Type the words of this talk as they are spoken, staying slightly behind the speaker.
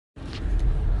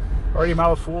Alrighty,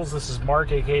 Mouth of Fools, this is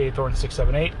Mark, aka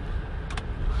Thorn678.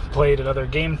 Played another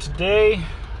game today.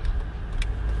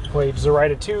 Played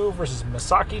Zoraida2 versus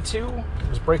Misaki2. It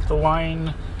was break the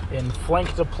line in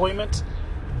flank deployment,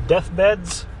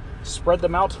 deathbeds, spread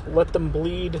them out, let them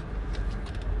bleed,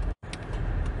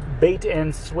 bait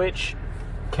and switch,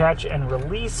 catch and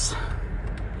release.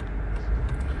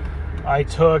 I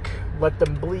took let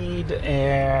them bleed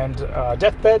and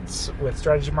deathbeds with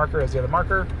strategy marker as the other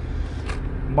marker.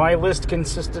 My list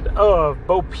consisted of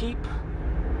Bo Peep,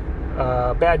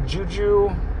 Bad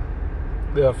Juju,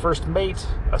 the First Mate,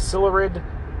 a Silurid,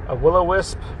 a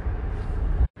Will-O-Wisp,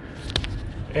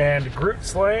 and Groot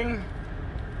Slaying.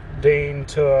 Dane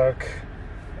took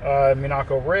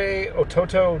Minako-Ray,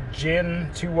 Ototo, Jin,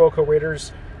 2 Woko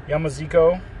Raiders,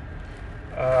 Yamaziko.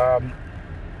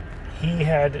 He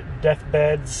had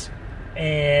deathbeds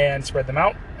and spread them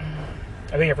out.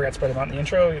 I think I forgot to spread them out in the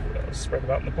intro. Spread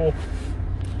them out in the pool.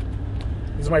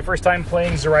 This is my first time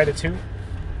playing Zoraida2.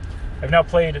 I've now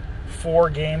played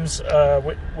 4 games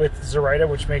with Zoraida,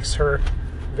 which makes her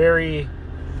very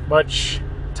much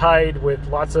tied with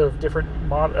lots of different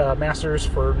masters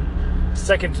for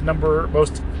second number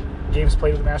most games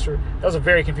played with the master. That was a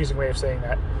very confusing way of saying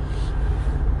that.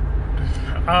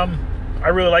 I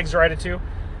really like Zoraida2.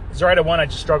 Zoraida 1 I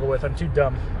just struggle with. I'm too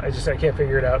dumb. I can't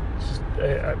figure it out.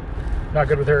 I'm not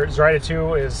good with her. Zoraida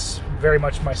 2 is very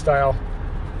much my style.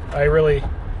 I really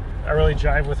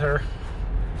jive with her.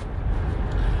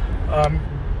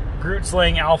 Groot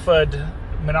Slaying alpha'd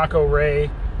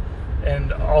Minako-Ray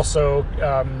and also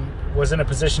was in a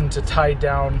position to tie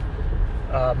down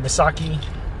Misaki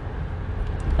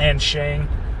and Shang.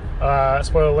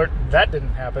 Spoiler alert, that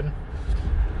didn't happen.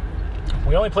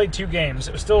 We only played 2 games.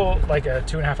 It was still like a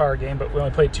 2.5-hour game, but we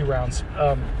only played 2 rounds.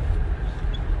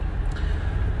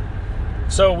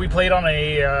 So we played on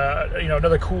a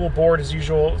another cool board as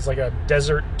usual. It's like a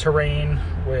desert terrain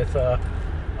with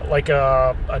like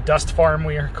a dust farm,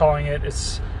 we are calling it.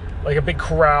 It's like a big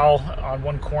corral on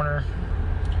one corner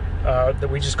that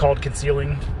we just called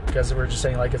concealing because we were just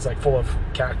saying like it's like full of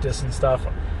cactus and stuff.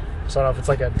 So I don't know if it's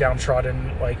like a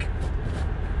downtrodden like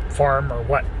farm or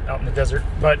what out in the desert,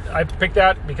 but I picked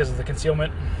that because of the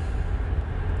concealment.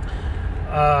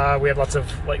 We had lots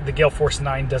of like the Gale Force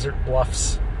 9 desert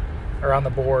bluffs around the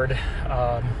board.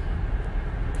 It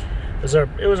was a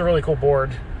really cool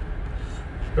board.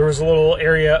 There was a little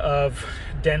area of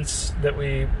dense that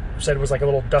we said was like a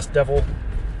little dust devil,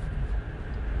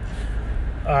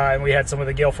 and we had some of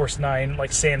the Gale Force 9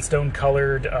 like sandstone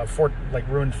colored like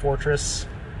ruined fortress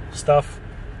stuff.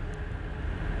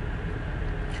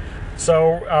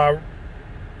 So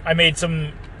I made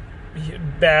some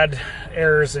bad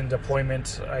errors in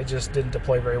deployment. I just didn't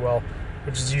deploy very well,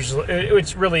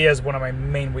 which really is one of my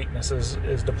main weaknesses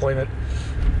is deployment.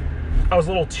 I was a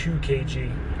little too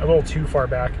cagey, a little too far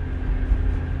back.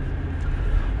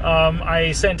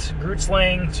 I sent Groot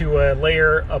Slaying to a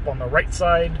layer up on the right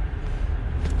side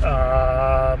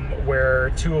where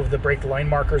 2 of the break the line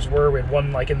markers were. We had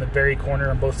one like in the very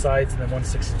corner on both sides and then one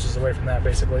 6 inches away from that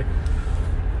basically.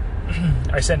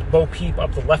 I sent Bo Peep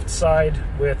up the left side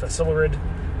with a Silurid.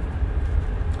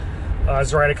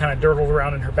 Zoraida kind of dirtled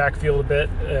around in her backfield a bit,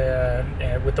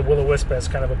 and with the Will-O-Wisp as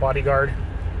kind of a bodyguard.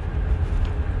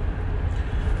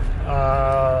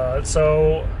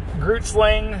 So Groot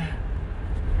Slaying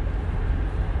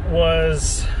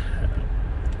was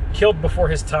killed before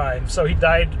his time, so he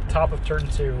died top of turn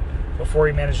 2 before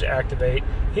he managed to activate.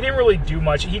 He didn't really do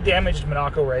much. He damaged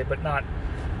Minako-Ray, but not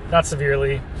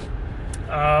severely.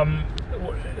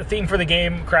 The theme for the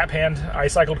game, crap hand. I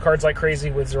cycled cards like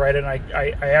crazy with Zoraida, and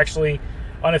I actually,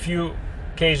 on a few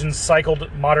occasions,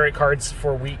 cycled moderate cards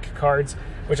for weak cards,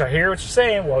 which I hear what you're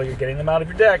saying, well, you're getting them out of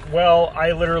your deck. Well,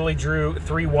 I literally drew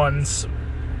 3 1s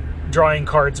drawing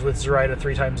cards with Zoraida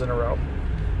 3 times in a row.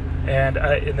 And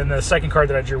then the second card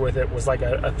that I drew with it was like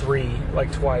a 3,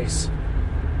 like twice.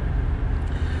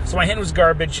 So my hand was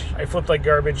garbage. I flipped like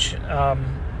garbage.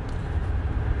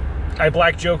 I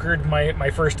black jokered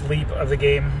my first leap of the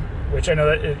game, which I know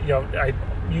that I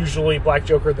usually black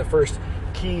joker the first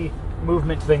key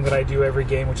movement thing that I do every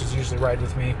game, which is usually ride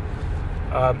with me.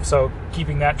 So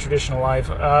keeping that tradition alive.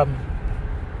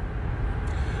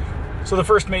 So the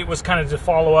first mate was kind of to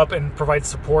follow up and provide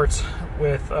support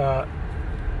with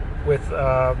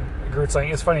Groot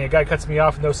Slaying. It's funny, a guy cuts me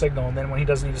off, no signal, and then when he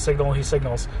doesn't need a signal, he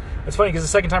signals. It's funny because the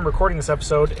second time recording this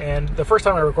episode and the first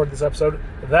time I recorded this episode,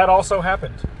 that also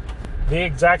happened. The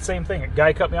exact same thing. A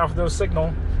guy cut me off with no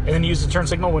signal and then used the turn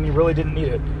signal when he really didn't need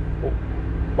it.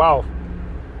 Wow.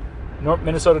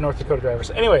 Minnesota, North Dakota drivers.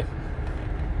 Anyway,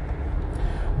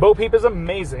 Bo Peep is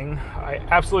amazing. I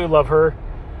absolutely love her.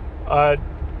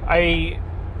 I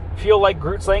feel like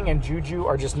Grootslang and Juju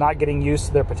are just not getting used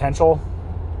to their potential.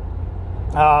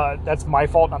 That's my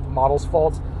fault, not the model's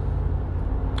fault.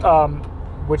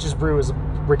 Witch's Brew is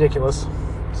ridiculous.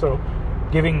 So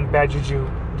giving bad Juju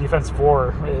defense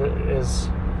 4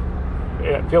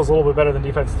 it feels a little bit better than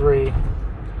defense 3.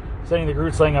 Setting the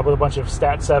Grootslang up with a bunch of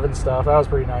stat 7 stuff, that was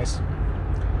pretty nice.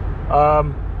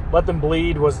 Let Them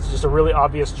Bleed was just a really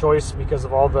obvious choice because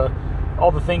of all the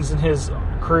things in his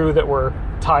crew that were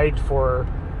tied for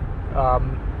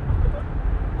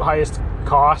highest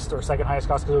cost or second highest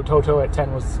cost, because Ototo at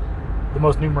 10 was the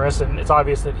most numerous, and it's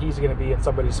obvious that he's going to be in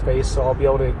somebody's face, so I'll be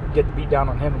able to get the beat down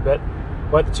on him a bit.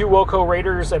 But the 2 Woko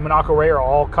Raiders and Minako Ray are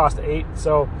all cost 8,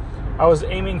 so I was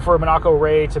aiming for Minako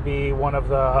Ray to be one of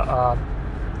the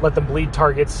Let Them Bleed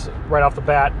targets right off the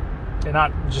bat, and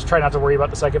not just try not to worry about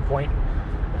the second point,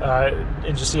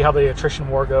 and just see how the attrition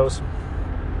war goes.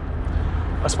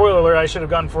 A spoiler alert, I should have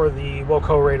gone for the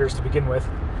Woko Raiders to begin with.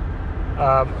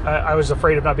 I was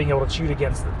afraid of not being able to cheat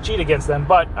against them,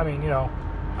 but I mean, you know,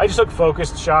 I just took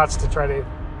focused shots to try to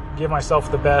give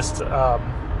myself the best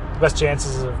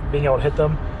chances of being able to hit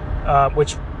them,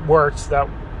 which worked. That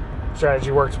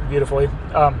strategy worked beautifully.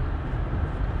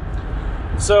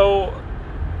 So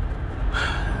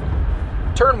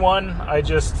turn 1, I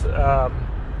just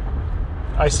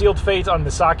I sealed Fate on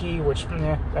Misaki, which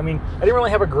I mean, I didn't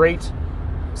really have a great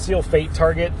seal Fate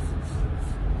target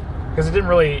because it didn't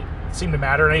really seem to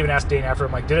matter. And I even asked Dane after,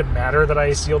 I'm like, did it matter that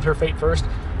I sealed her Fate first?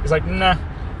 He's like, nah.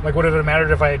 I'm like, would it have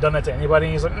mattered if I had done that to anybody?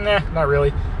 And he's like, nah, not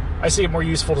really. I see it more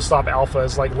useful to stop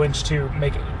alphas like Lynch to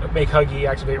make Huggy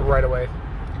activate right away.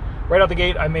 Right out the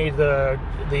gate, I made the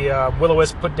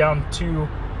Will-O-Wisp put down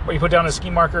he put down a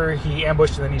scheme marker, he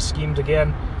ambushed, and then he schemed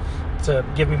again to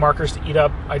give me markers to eat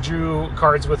up. I drew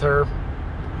cards with her.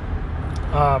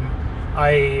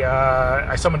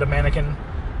 I summoned a mannequin.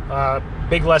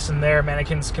 Big lesson there,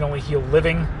 mannequins can only heal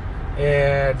living,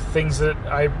 and things that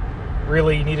I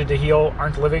really needed to heal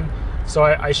aren't living, so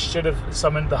I should have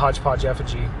summoned the Hodgepodge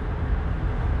Effigy.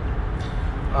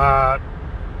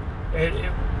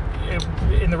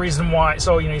 And the reason why,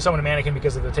 so, you know, you summon a mannequin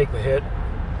because of the take the hit,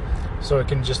 so it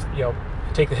can just, you know,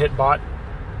 take the hit bot,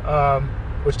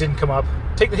 which didn't come up.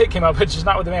 Take the hit came up, but just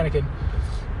not with the mannequin.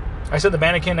 I sent the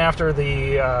mannequin after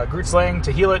the Grootslang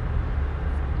to heal it.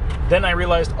 Then I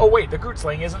realized, oh wait, the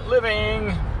Grootslang isn't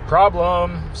living.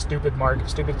 Problem. Stupid, Mark.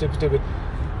 Stupid.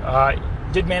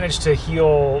 Did manage to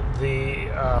heal the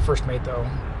first mate though,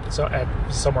 so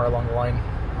somewhere along the line.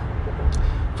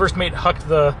 First mate hucked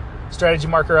the strategy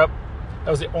marker up.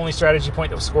 That was the only strategy point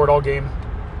that was scored all game.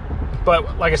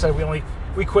 But like I said,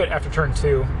 we quit after turn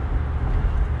 2.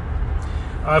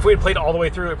 If we had played all the way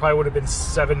through, it probably would have been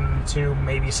 7-2,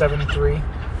 maybe 7-3.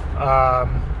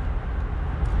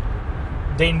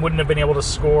 Dane wouldn't have been able to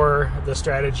score the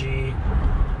strategy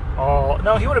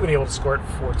no, he would have been able to score it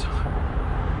 4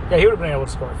 times. Yeah, he would have been able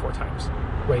to score it 4 times.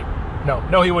 Wait,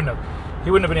 no, he wouldn't have. He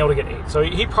wouldn't have been able to get 8. So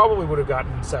he probably would have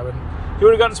gotten 7. He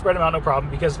would have gotten spread him out, no problem,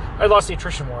 because I lost the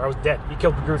attrition war. I was dead. He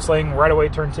killed the Grootslang right away,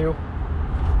 turn 2.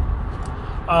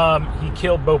 He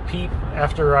killed Bo Peep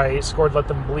after I scored Let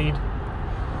Them Bleed.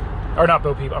 Or not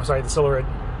Bo Peep, I'm sorry, the Silurid.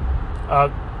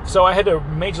 So I had to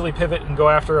majorly pivot and go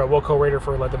after a Woko Raider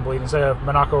for Let Them Bleed instead of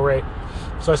Minako Ray.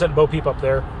 So I sent Bo Peep up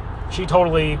there. She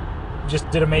totally just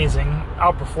did amazing,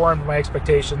 outperformed my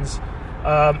expectations.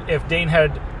 If Dane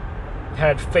had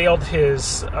failed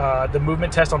his the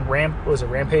movement test on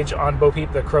Rampage on Bo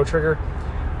Peep, the Crow trigger,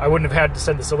 I wouldn't have had to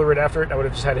send the Silurid after it. I would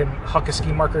have just had him huck a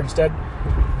scheme marker instead.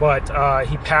 But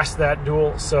he passed that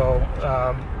duel, so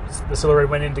the Silurid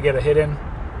went in to get a hit in,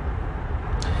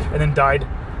 and then died.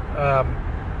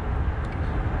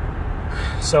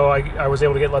 So I was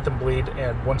able to get Let Them Bleed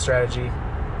and 1 strategy.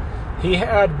 He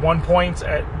had 1 point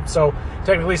so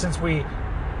technically, since we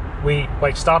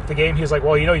like stopped the game, he was like,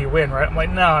 well, you know you win, right? I'm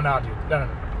like, no, dude,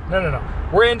 no.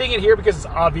 We're ending it here because it's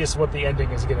obvious what the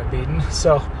ending is going to be.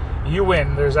 So you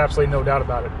win. There's absolutely no doubt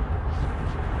about it.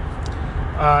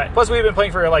 Plus, we've been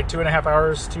playing for like 2.5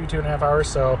 hours, 2.5 hours.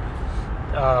 So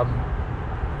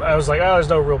I was like, oh, there's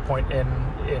no real point in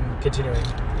continuing.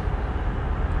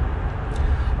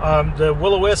 The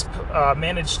Will-O-Wisp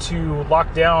managed to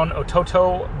lock down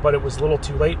Ototo, but it was a little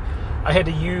too late. I had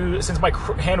to use, since my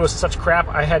hand was such crap,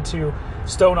 I had to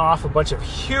stone off a bunch of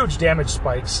huge damage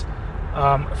spikes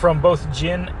from both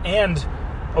Jin and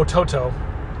Ototo,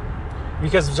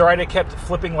 because Zoraida kept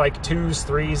flipping like 2s,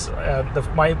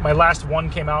 3s. My last one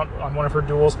came out on one of her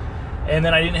duels, and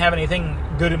then I didn't have anything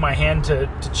good in my hand to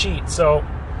cheat, so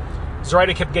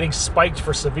Zoraida kept getting spiked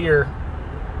for severe,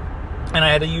 and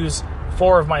I had to use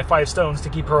 4 of my 5 stones to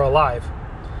keep her alive.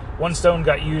 One stone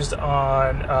got used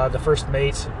on the first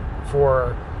mate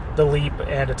for the leap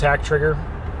and attack trigger.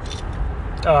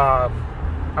 I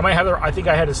think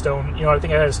I had a stone. I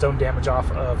think I had a stone damage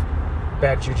off of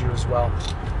bad juju as well.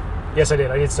 Yes, I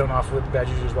did. I did stone off with bad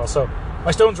juju as well. So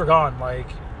my stones were gone, like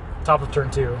top of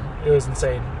turn 2. It was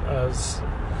insane.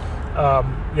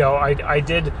 I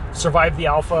did survive the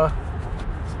alpha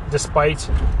despite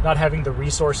not having the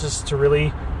resources to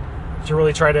really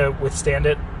try to withstand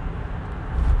it.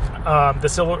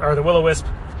 The Will-O-Wisp,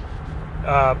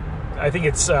 I think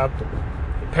it's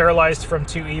paralyzed from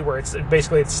 2E, where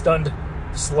it's stunned,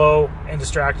 slow, and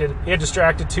distracted. He had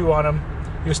distracted 2 on him.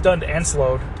 He was stunned and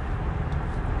slowed.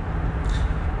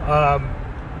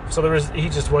 So he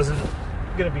just wasn't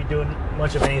going to be doing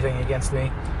much of anything against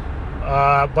me.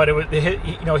 But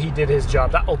he did his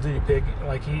job. That old duty pig,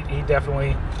 like he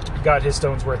definitely got his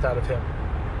stone's worth out of him.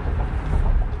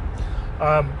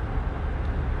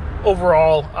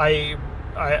 Overall, I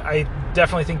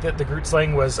definitely think that the Groot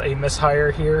Slaying was a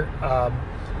mishire here.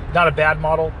 Not a bad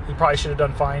model. He probably should have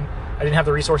done fine. I didn't have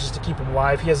the resources to keep him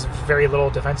alive. He has very little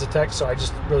defensive tech, so I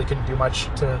just really couldn't do much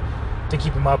to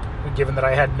keep him up, given that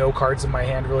I had no cards in my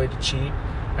hand really to cheat.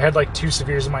 I had like 2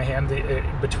 Severes in my hand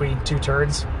between 2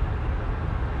 turns.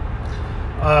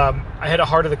 I had to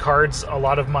heart of the cards a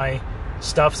lot of my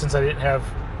stuff since I didn't have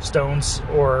stones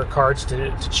or cards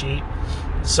to cheat.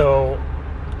 So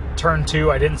turn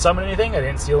 2, I didn't summon anything. I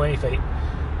didn't seal any fate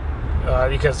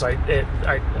because I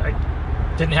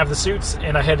didn't have the suits,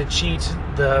 and I had to cheat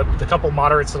the couple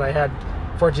moderates that I had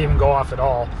for it to even go off at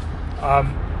all.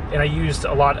 And I used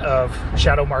a lot of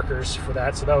shadow markers for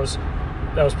that, so that was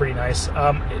pretty nice.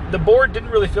 The board didn't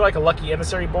really feel like a lucky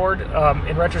emissary board.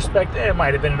 In retrospect, it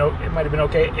might have been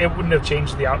okay. It wouldn't have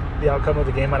changed the outcome of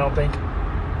the game, I don't think.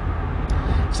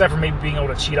 Except for maybe being able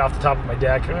to cheat off the top of my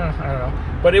deck. I don't know.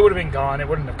 But it would have been gone. It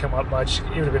wouldn't have come up much.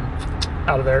 It would have been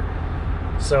out of there.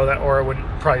 So that aura wouldn't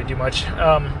probably do much.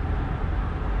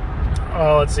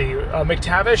 Let's see.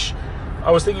 McTavish.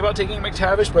 I was thinking about taking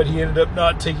McTavish, but he ended up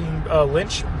not taking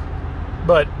Lynch.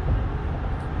 But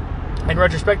in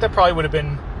retrospect, that probably would have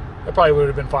been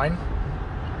fine.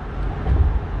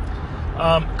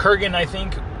 Kurgan, I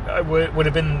think, would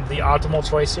have been the optimal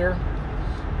choice here.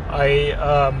 I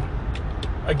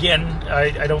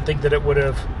don't think that it would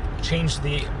have changed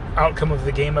the outcome of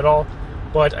the game at all,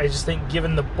 but I just think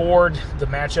given the board, the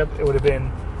matchup, it would have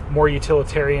been more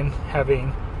utilitarian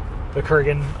having the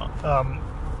Kurgan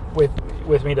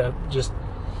with me to just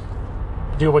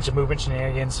do a bunch of movement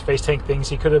shenanigans, face tank things.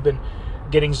 He could have been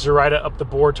getting Zoraida up the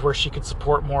board to where she could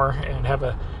support more and have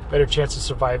a better chance of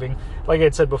surviving. Like I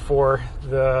had said before,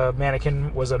 the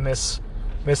mannequin was a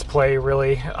misplay,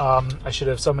 really. I should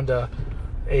have summoned a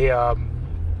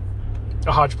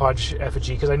hodgepodge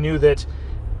effigy, because I knew that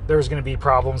there was going to be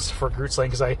problems for Groot Slaying,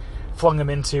 because I flung him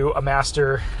into a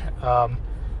master, a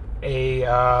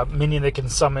minion that can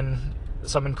summon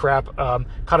crap.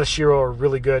 Katashiro are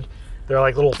really good. They're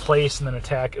like little place and then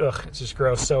attack. Ugh, it's just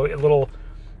gross. So a little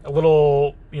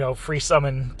free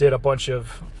summon did a bunch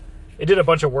of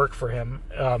work for him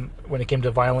when it came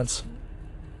to violence.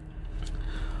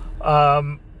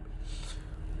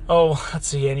 Let's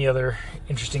see, any other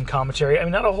interesting commentary? I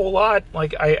mean, not a whole lot.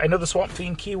 Like, I know the Swamp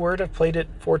Fiend keyword. I've played it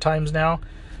 4 times now.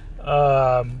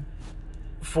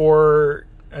 For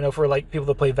like people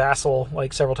that play Vassal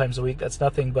like several times a week, that's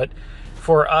nothing. But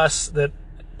for us that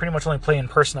pretty much only play in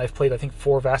person, I've played, I think,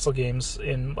 4 Vassal games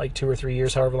in like 2 or 3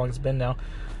 years, however long it's been now.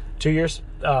 2 years?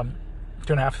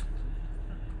 2.5.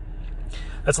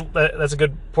 That's a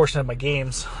good portion of my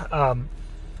games.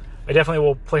 I definitely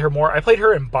will play her more. I played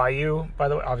her in Bayou, by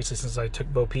the way, obviously, since I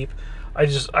took Bo Peep.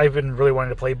 I've been really wanting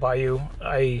to play Bayou.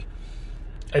 I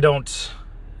don't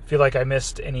feel like I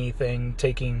missed anything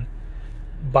taking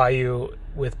Bayou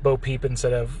with Bo Peep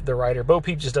instead of the Rider. Bo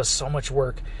Peep just does so much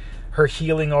work. Her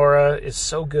healing aura is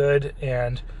so good,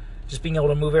 and just being able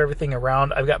to move everything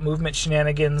around. I've got movement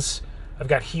shenanigans. I've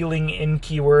got healing in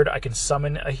keyword. I can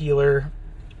summon a healer.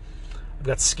 I've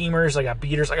got schemers. I got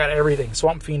beaters. I got everything.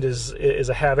 Swamp Fiend is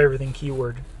a have everything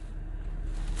keyword.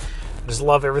 I just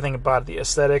love everything about the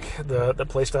aesthetic, the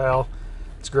playstyle.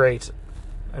 It's great.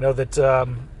 I know that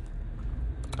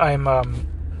I'm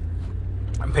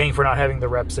paying for not having the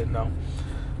reps in though.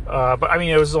 But I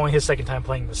mean, it was only his second time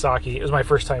playing Misaki. It was my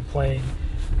first time playing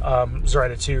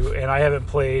Zoraida2, and I haven't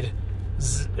played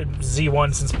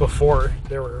Z1 since before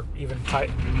there were even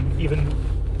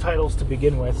titles to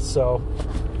begin with. So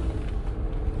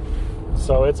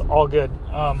it's all good.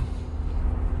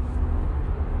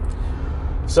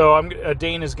 So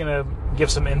Dane is gonna give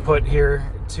some input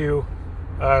here to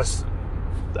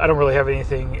I don't really have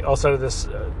anything else out of this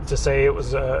to say. It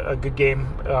was a good game.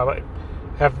 I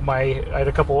had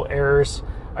a couple errors.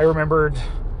 I remembered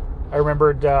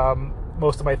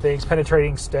most of my things.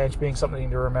 Penetrating stench being something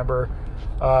to remember.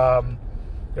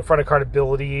 The front of card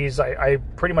abilities, I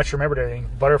pretty much remembered everything.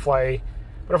 Butterfly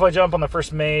jump on the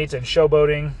first mate and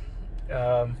showboating.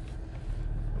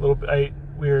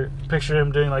 We were picturing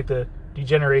him doing like the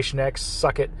Degeneration X,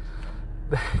 suck it,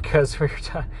 because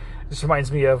this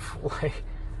reminds me of like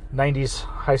 90s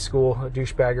high school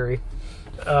douchebaggery.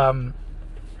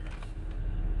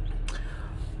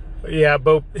 Yeah,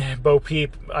 Bo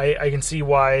Peep. I can see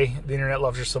why the internet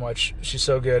loves her so much. She's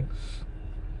so good.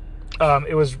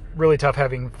 It was really tough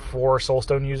having 4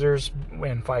 Soulstone users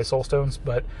and 5 Soulstones,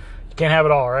 but you can't have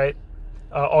it all, right?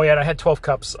 Oh yeah, and I had 12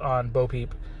 cups on Bo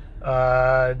Peep.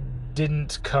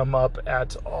 Didn't come up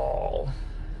at all.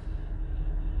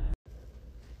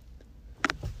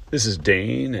 This is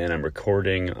Dane, and I'm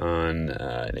recording on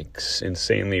an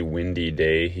insanely windy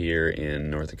day here in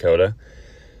North Dakota.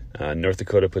 North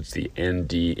Dakota puts the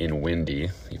ND in windy,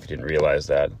 if you didn't realize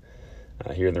that.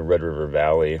 Here in the Red River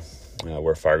Valley,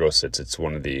 where Fargo sits, it's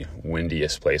one of the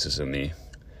windiest places in the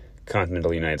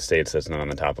continental United States that's not on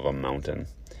the top of a mountain.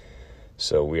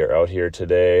 So we are out here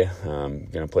today, going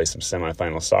to play some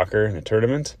semifinal soccer in a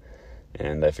tournament,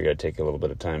 and I figured I'd take a little bit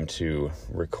of time to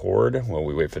record while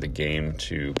we wait for the game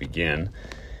to begin,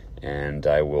 and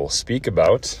I will speak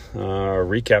about,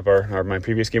 recap my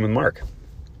previous game with Mark.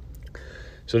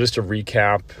 So just to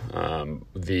recap,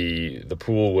 the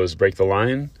pool was break the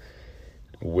line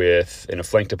in a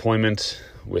flank deployment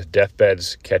with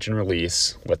deathbeds, catch and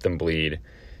release, let them bleed,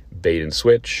 bait and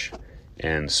switch,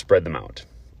 and spread them out.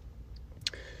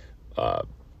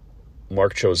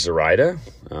 Mark chose Zoraida.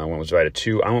 I went with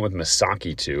Zoraida2. I went with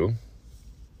Misaki2.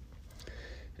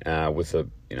 With the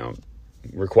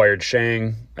required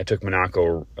Shang, I took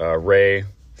Monaco Ray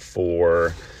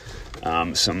for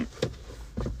some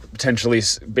potentially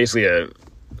basically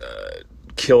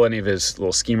kill any of his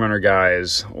little scheme runner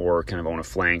guys, or kind of own a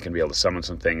flank and be able to summon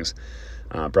some things.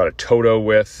 Brought a Toto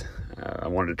with. I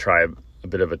wanted to try a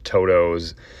bit of a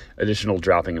Toto's additional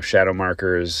dropping of shadow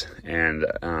markers and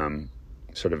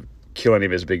sort of kill any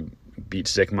of his big beat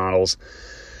stick models.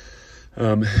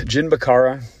 Jin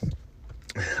Bakara,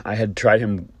 I had tried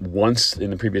him once in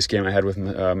the previous game I had with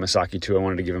Misaki2. I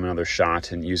wanted to give him another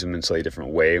shot and use him in a slightly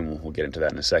different way, and we'll get into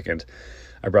that in a second.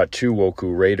 I brought 2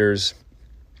 Woku Raiders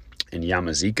and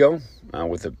Yamaziko,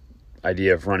 with the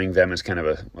idea of running them as kind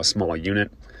of a small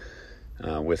unit,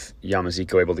 with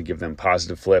Yamaziko able to give them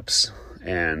positive flips,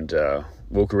 and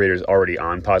Woku Raiders already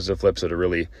on positive flips, so to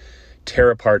really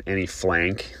tear apart any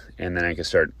flank, and then I can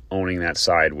start owning that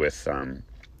side with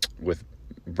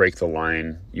break the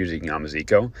line using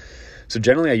Yamaziko. So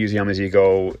generally I use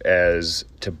Yamaziko as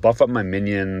to buff up my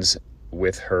minions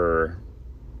with her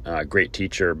Great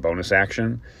Teacher bonus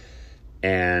action,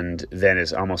 and then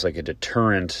is almost like a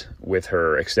deterrent with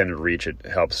her extended reach. It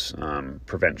helps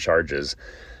prevent charges.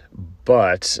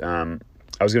 But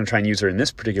I was going to try and use her in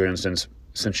this particular instance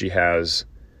since she has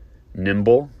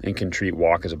Nimble and can treat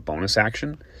Walk as a bonus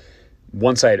action.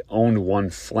 Once I had owned one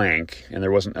flank and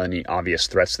there wasn't any obvious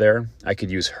threats there, I could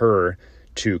use her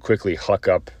to quickly huck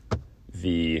up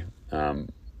the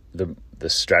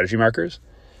strategy markers,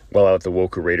 while I let the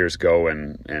Woku Raiders go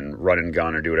and run and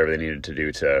gun or do whatever they needed to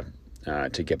do to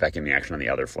get back in the action on the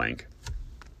other flank.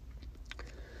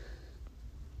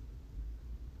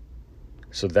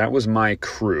 So that was my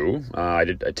crew. I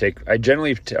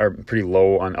generally are pretty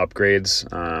low on upgrades,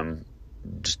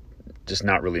 just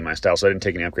not really my style. So I didn't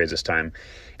take any upgrades this time,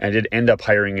 and I did end up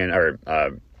end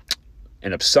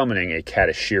up summoning a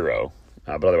Katashiro,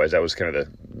 but otherwise that was kind of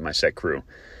my set crew.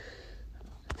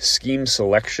 Scheme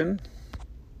selection.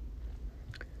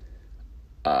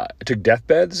 I took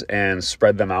deathbeds and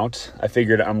spread them out. I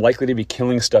figured I'm likely to be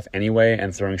killing stuff anyway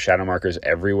and throwing shadow markers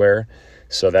everywhere,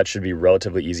 so that should be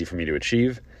relatively easy for me to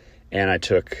achieve. And I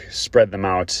took spread them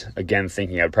out, again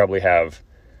thinking I'd probably have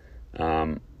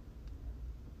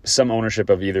some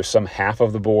ownership of either some half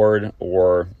of the board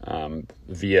or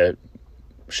via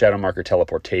shadow marker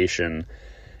teleportation,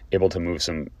 able to move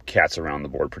some cats around the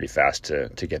board pretty fast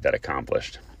to get that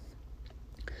accomplished.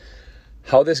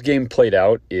 How this game played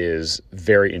out is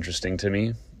very interesting to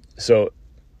me. So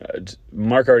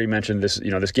Mark already mentioned this,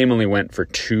 this game only went for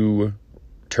 2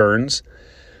 turns,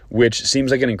 which seems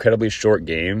like an incredibly short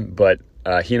game, but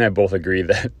he and I both agree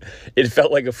that it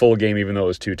felt like a full game even though it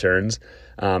was 2 turns.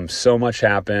 So much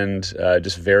happened,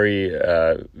 just very,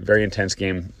 very intense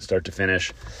game start to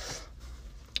finish.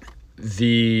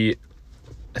 I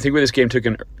think where this game took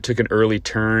an early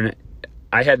turn,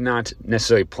 I had not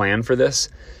necessarily planned for this.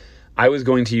 I was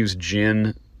going to use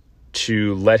Jin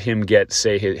to let him get,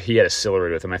 say, he had a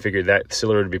Silurid with him. I figured that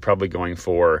Silurid would be probably going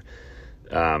for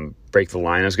break the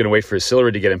line. I was going to wait for his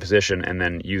Silurid to get in position and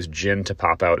then use Jin to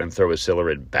pop out and throw his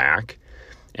Silurid back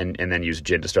and then use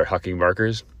Jin to start hucking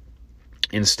markers.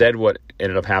 Instead, what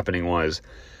ended up happening was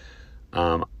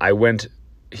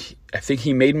I think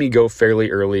he made me go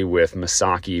fairly early with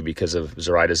Misaki because of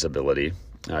Zoraida's ability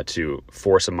to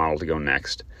force a model to go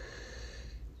next.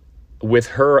 With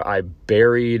her, I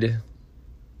buried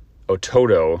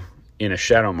Ototo in a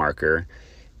shadow marker,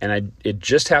 and it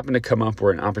just happened to come up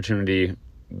where an opportunity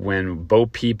when Bo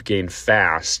Peep gained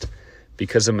fast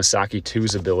because of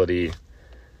Misaki2's ability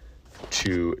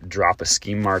to drop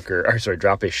a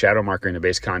drop a shadow marker into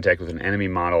base contact with an enemy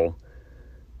model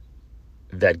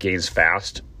that gains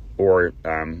fast or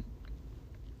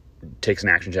takes an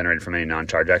action generated from any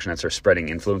non-charge action. That's her spreading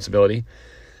influence ability.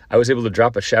 I was able to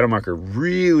drop a shadow marker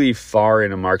really far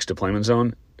into Mark's deployment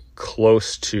zone,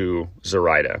 close to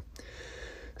Zoraida.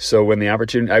 So when the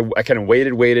opportunity, I kind of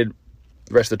waited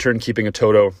the rest of the turn, keeping a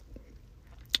Toto,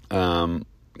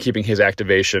 keeping his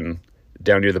activation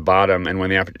down near the bottom. And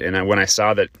when I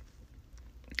saw that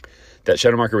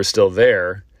shadow marker was still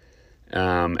there,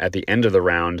 at the end of the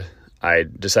round, I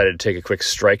decided to take a quick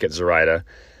strike at Zoraida.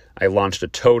 I launched a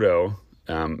Toto,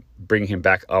 bringing him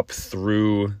back up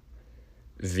through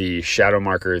the shadow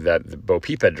marker that Bo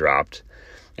Peep had dropped.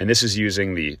 And this is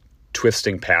using the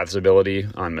Twisting Paths ability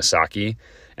on Misaki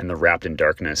and the Wrapped in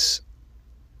Darkness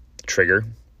trigger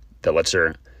that lets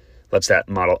that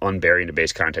model unbury into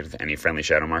base contact with any friendly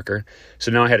shadow marker.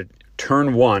 So now I had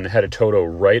turn 1, had a Toto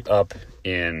right up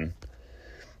in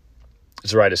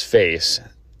Zoraida's face,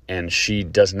 and she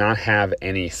does not have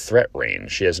any threat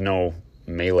range. She has no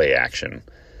melee action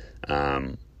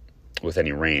with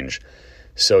any range.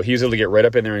 So he was able to get right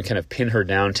up in there and kind of pin her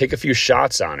down, take a few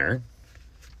shots on her.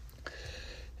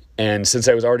 And since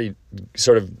I was already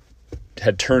sort of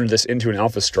had turned this into an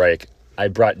Alpha Strike, I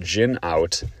brought Jin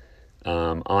out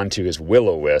onto his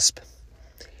Will-O-Wisp.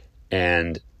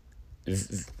 And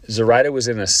Zoraida was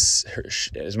in as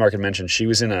Mark had mentioned, she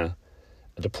was in a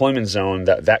deployment zone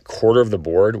that quarter of the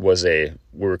board was we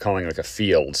were calling like a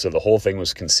field. So the whole thing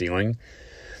was concealing.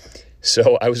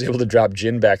 So I was able to drop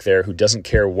Jin back there, who doesn't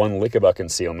care one lick about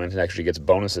concealment and actually gets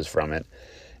bonuses from it,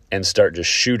 and start just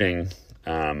shooting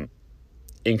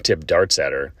ink tip darts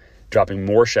at her, dropping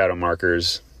more shadow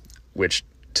markers, which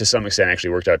to some extent actually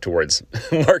worked out towards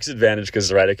Mark's advantage because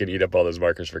Zoraida can eat up all those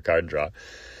markers for card draw.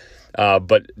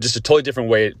 But just a totally different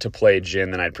way to play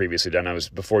Jin than I'd previously done. I was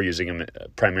before using him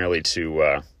primarily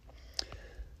to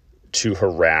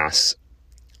harass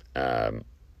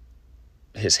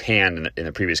his hand in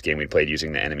the previous game we played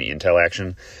using the enemy intel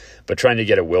action. But trying to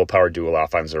get a willpower duel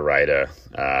off on Zoraida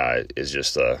is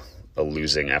just a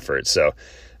losing effort. So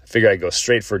I figured I'd go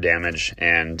straight for damage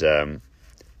and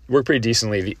worked pretty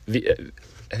decently.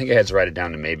 I think I had Zoraida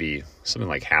down to maybe something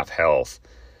like half health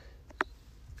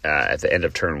at the end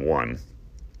of turn 1.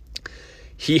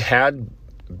 He had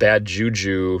Bad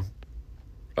Juju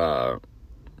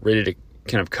ready to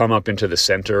kind of come up into the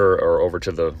center or over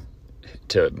to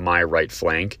my right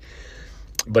flank,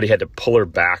 but he had to pull her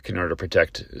back in order to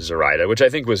protect Zoraida, which I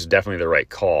think was definitely the right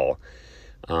call.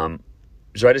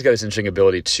 Zoraida's got this interesting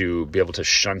ability to be able to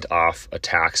shunt off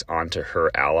attacks onto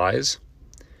her allies.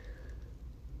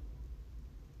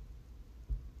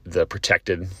 The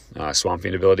protected Swamp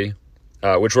Fiend ability,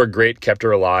 which worked great, kept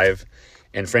her alive.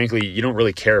 And frankly, you don't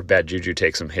really care if Bad Juju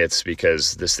takes some hits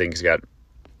because this thing's got,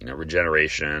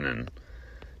 regeneration and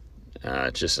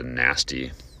it's just a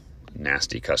nasty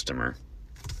customer.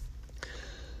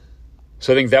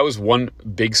 So I think that was one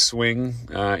big swing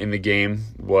in the game,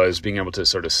 was being able to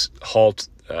sort of halt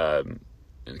and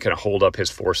kind of hold up his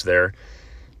force there,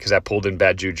 because that pulled in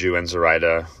Bad Juju and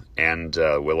Zoraida and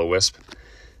Will-O-Wisp.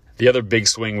 The other big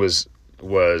swing was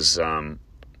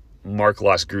Mark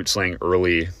lost Groot Slaying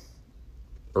early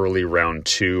round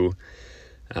 2.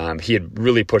 He had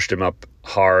really pushed him up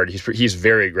hard. He's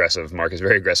very aggressive. Mark is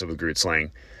very aggressive with Groot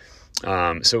Slaying.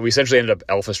 So we essentially ended up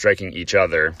alpha striking each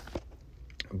other.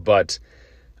 But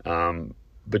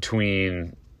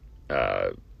between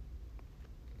the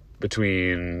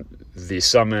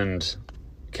summoned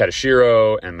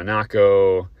Katashiro and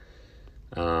Minako,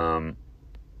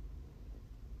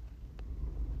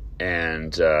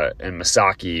 and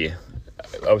Misaki,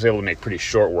 I was able to make pretty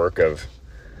short work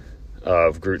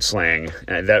of Groot Slaying,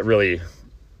 and that really,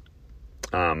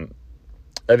 I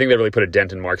think that really put a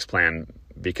dent in Mark's plan,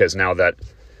 because now that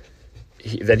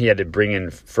he had to bring in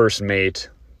first mate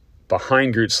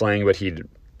behind Groot Slaying, but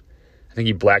I think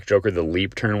he Black Jokered the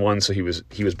leap turn 1, so he was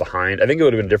behind. I think it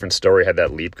would have been a different story had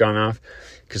that leap gone off,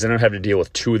 because then I'd have to deal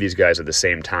with 2 of these guys at the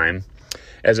same time.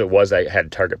 As it was, I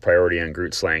had target priority on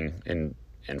Groot Slaying, and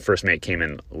First Mate came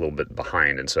in a little bit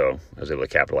behind, and so I was able to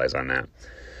capitalize on that.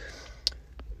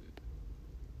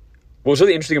 What was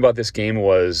really interesting about this game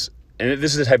was, and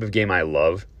this is the type of game I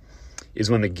love, is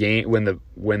when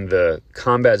the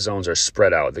combat zones are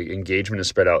spread out, the engagement is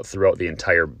spread out throughout the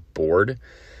entire board.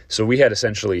 So we had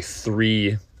essentially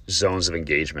 3 zones of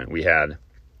engagement. We had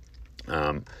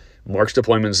Mark's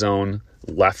deployment zone,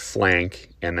 left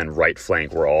flank, and then right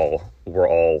flank were all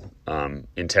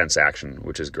intense action,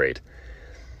 which is great.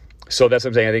 So that's what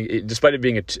I'm saying. I think despite it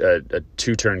being a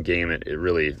 2-turn game, it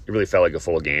really felt like a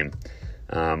full game.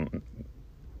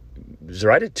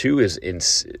 Zoraida2 is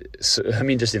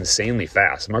just insanely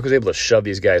fast. Mark was able to shove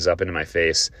these guys up into my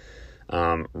face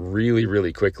really,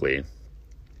 really quickly.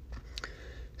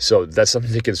 So that's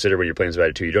something to consider when you're playing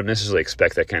Zoraida2. You don't necessarily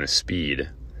expect that kind of speed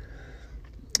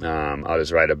out of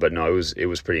Zoraida, but no, it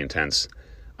was pretty intense.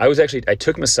 I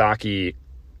took Misaki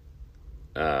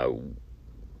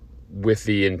with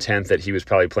the intent that he was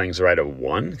probably playing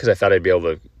Zoraida1, because I thought I'd be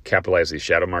able to capitalize these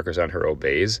shadow markers on her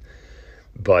obeys.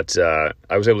 But I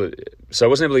wasn't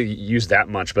able to use that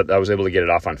much, but I was able to get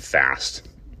it off on fast.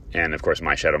 And of course,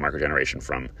 my shadow marker generation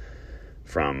from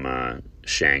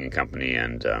Shang and company,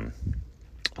 and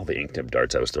all the ink tip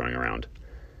darts I was throwing around.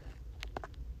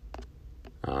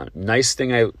 Nice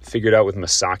thing I figured out with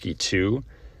Misaki2,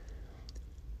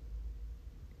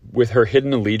 with her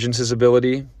Hidden Allegiances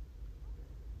ability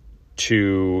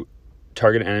to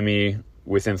target an enemy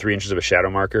within 3 inches of a shadow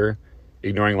marker,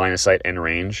 ignoring line of sight and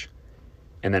range,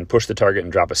 and then push the target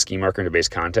and drop a ski marker into base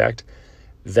contact,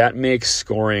 that makes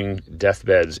scoring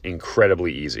deathbeds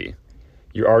incredibly easy.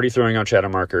 You're already throwing out shadow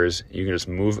markers. You can just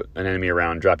move an enemy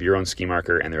around, drop your own ski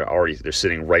marker, and they're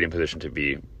sitting right in position to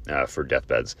be for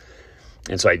deathbeds.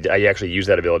 And so I actually used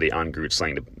that ability on Groot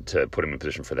Slaying to put him in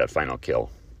position for that final kill.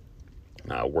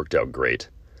 Worked out great.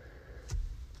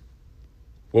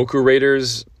 Woku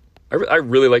Raiders, I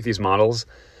really like these models.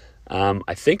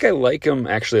 I think I like them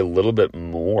actually a little bit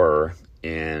more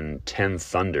in 10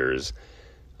 Thunders.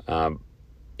 In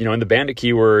the Bandit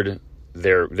keyword,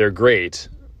 they're great,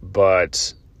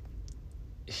 but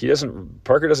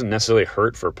Parker doesn't necessarily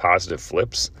hurt for positive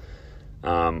flips.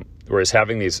 Whereas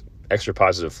having these extra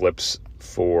positive flips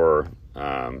for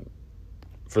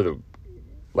the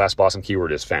Last Blossom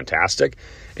keyword is fantastic.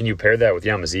 And you pair that with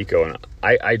Yamaziko, and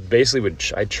I basically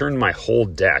I turn my whole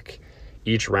deck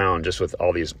each round just with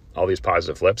all these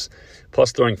positive flips,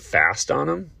 plus throwing fast on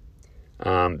them.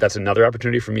 That's another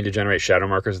opportunity for me to generate shadow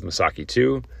markers with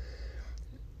Misaki2.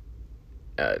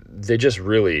 They just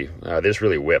really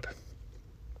whip.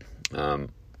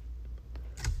 Nothing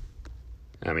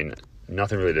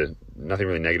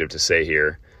really negative to say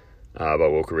here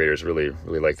about Woku Raiders. Really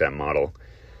like that model.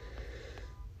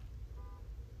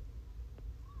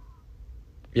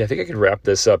 Yeah, I think I could wrap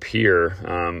this up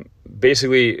here.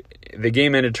 Basically, the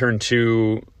game ended turn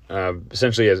 2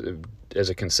 essentially as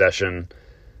a concession.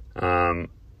 Bo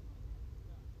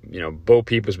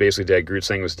Peep was basically dead. Groot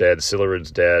Slaying was dead.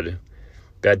 Silurid's dead.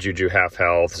 Bad Juju half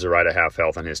health. Zoraida half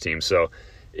health on his team. So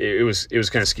it was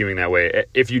kind of skewing that way.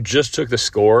 If you just took the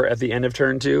score at the end of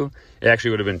turn 2, it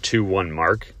actually would have been 2-1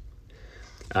 Mark.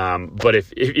 But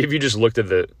if you just looked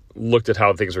at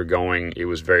how things were going, it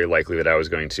was very likely that I was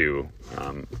going to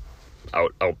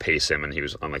outpace him, and he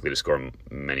was unlikely to score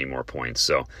many more points.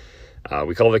 So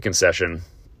we call it a concession.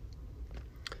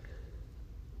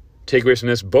 Takeaways from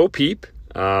this: Bo Peep.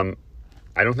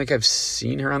 I don't think I've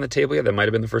seen her on the table yet. That might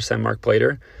have been the first time Mark played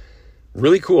her.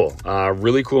 Really cool.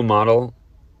 Really cool model.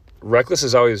 Reckless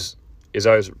is always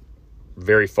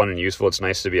very fun and useful. It's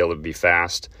nice to be able to be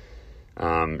fast.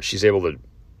 She's able to,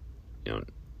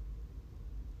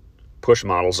 push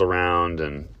models around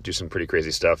and do some pretty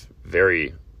crazy stuff.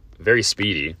 Very, very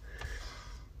speedy.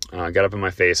 Got up in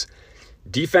my face.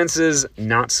 Defenses,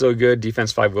 not so good.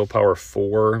 Defense 5, willpower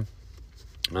 4.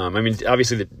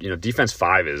 Obviously, defense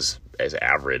 5 is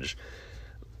average,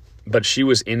 but she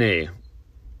was in a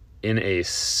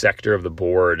sector of the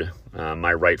board,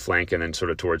 my right flank, and then sort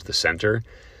of towards the center,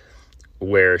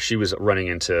 where she was running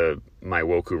into my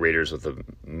Woku Raiders with the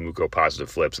Muko positive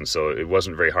flips, and so it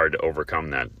wasn't very hard to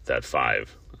overcome that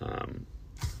 5.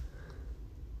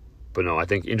 But no, I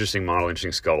think interesting model,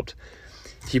 interesting sculpt.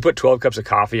 He put 12 cups of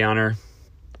coffee on her,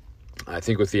 I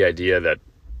think with the idea that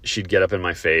she'd get up in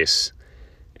my face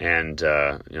and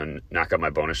knock out my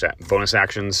bonus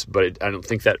actions, but I don't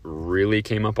think that really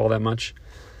came up all that much.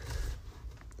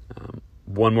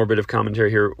 One more bit of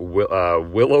commentary here.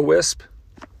 Will-O-Wisp.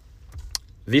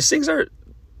 These things are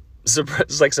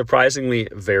surprisingly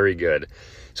very good.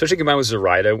 Especially combined with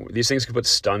Zoraida, these things could put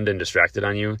stunned and distracted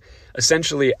on you.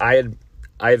 Essentially, I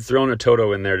had thrown a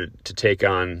Toto in there to take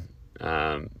on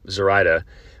Zoraida,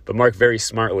 but Mark very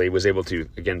smartly was able to,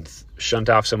 again, shunt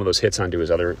off some of those hits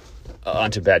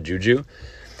onto Bad Juju.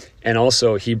 And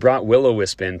also, he brought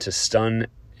Will-O-Wisp in to stun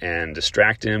and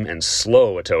distract him and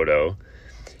slow a Toto.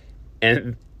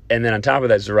 And then on top of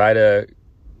that, Zoraida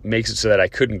makes it so that I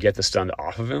couldn't get the stun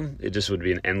off of him. It just would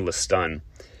be an endless stun.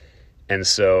 And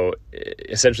so,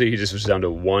 essentially, he just was down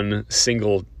to one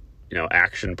single,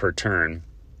 action per turn.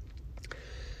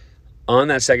 On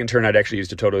that second turn, I'd actually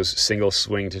used a Toto's single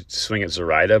swing to swing at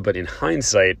Zoraida, but in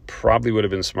hindsight, probably would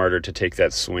have been smarter to take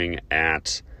that swing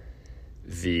at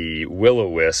the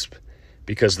Will-O-Wisp,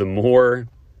 because the more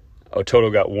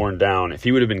Ototo got worn down, if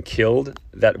he would have been killed,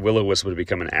 that Will-O-Wisp would have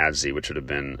become an Adzi, which would have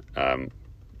been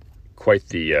quite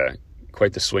the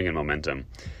swing in momentum.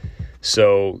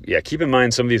 So yeah, keep in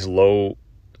mind some of these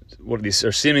these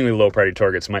are seemingly low priority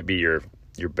targets might be your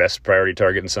best priority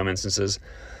target in some instances.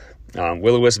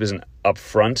 Will-O-Wisp isn't up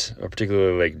front, a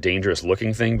particularly dangerous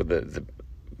looking thing, but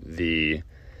the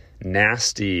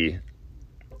nasty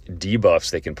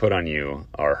debuffs they can put on you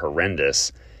are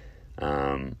horrendous,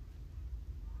 and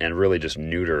really just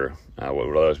neuter what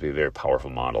would otherwise be a very powerful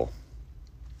model.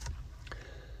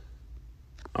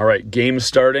 All right, game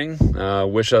starting.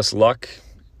 Wish us luck,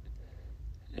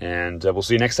 and we'll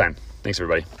see you next time. Thanks,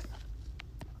 everybody.